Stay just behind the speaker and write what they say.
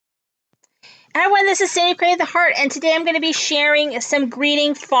Hi everyone, this is Sandy Creating the Heart, and today I'm going to be sharing some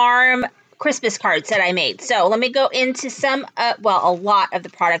greeting farm Christmas cards that I made. So let me go into a lot of the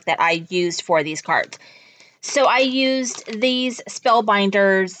product that I used for these cards. So I used these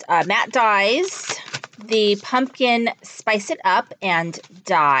Spellbinders matte dies, the pumpkin Spice It Up and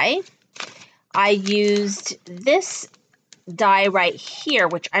die. I used this die right here,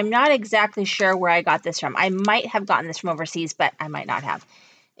 which I'm not exactly sure where I got this from. I might have gotten this from overseas, but I might not have.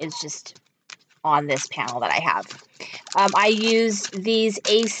 It's just on this panel that I have. I used these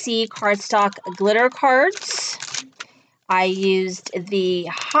AC cardstock glitter cards. I used the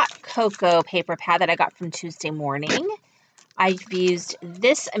hot cocoa paper pad that I got from Tuesday Morning. I've used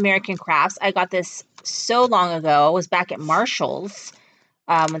this American Crafts. I got this so long ago. It was back at Marshall's.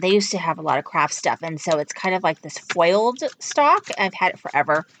 They used to have a lot of craft stuff, and so it's kind of like this foiled stock. I've had it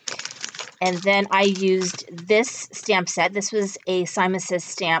forever. And then I used this stamp set. This was a Simon Says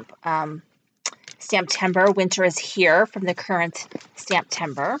stamp Timber, Winter is Here, from the current Stamp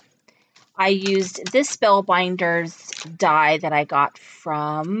Timber. I used this Spellbinders die that I got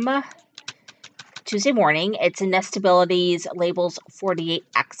from Tuesday Morning. It's a Nestabilities Labels 48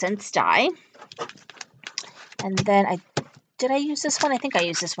 Accents die. And then did I use this one? I think I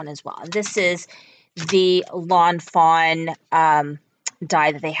used this one as well. And this is the Lawn Fawn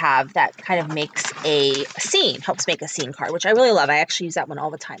die that they have that kind of makes a scene, helps make a scene card, which I really love. I actually use that one all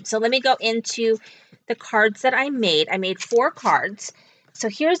the time. So let me go into the cards that I made. I made 4 cards. So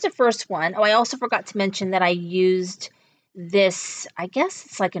here's the first one. Oh, I also forgot to mention that I used this, I guess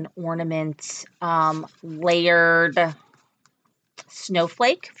it's like an ornament layered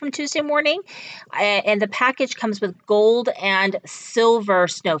snowflake from Tuesday Morning. And the package comes with gold and silver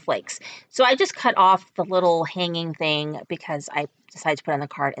snowflakes. So I just cut off the little hanging thing because I decided to put on the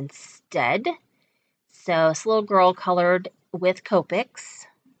card instead. So it's a little girl colored with Copics.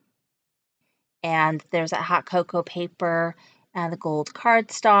 And there's that hot cocoa paper and the gold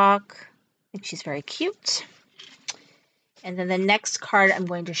cardstock. I think she's very cute. And then the next card I'm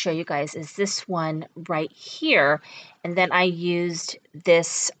going to show you guys is this one right here. And then I used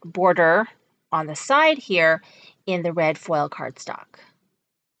this border on the side here in the red foil cardstock.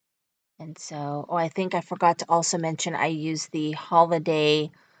 And so, I think I forgot to also mention I used the Holiday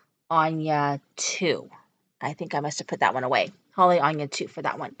Anya 2. I think I must have put that one away. Holly Anya 2 for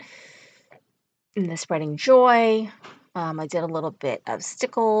that one. And the Spreading Joy. I did a little bit of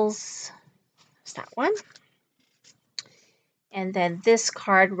stickles. There's that one. And then this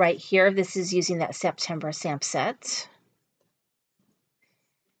card right here, this is using that September stamp set.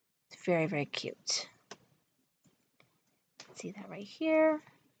 It's very, very cute. See that right here.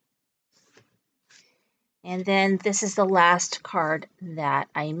 And then this is the last card that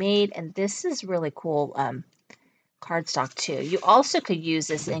I made, and this is really cool cardstock too. You also could use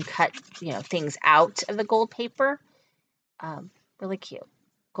this and cut, things out of the gold paper. Really cute.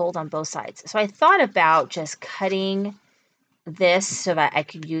 Gold on both sides. So I thought about just cutting this so that I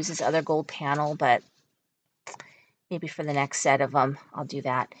could use this other gold panel, but maybe for the next set of them, I'll do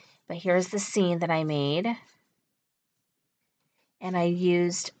that. But here's the scene that I made. And I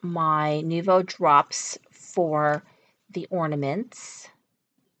used my Nuvo drops for the ornaments.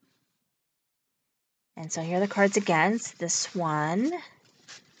 And so here are the cards again. So this one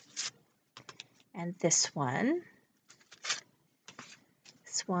and this one.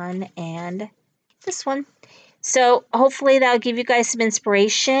 This one and this one. So hopefully that'll give you guys some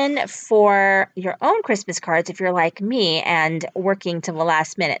inspiration for your own Christmas cards if you're like me and working to the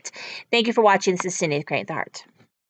last minute. Thank you for watching. This is Cindy with Creating the Heart.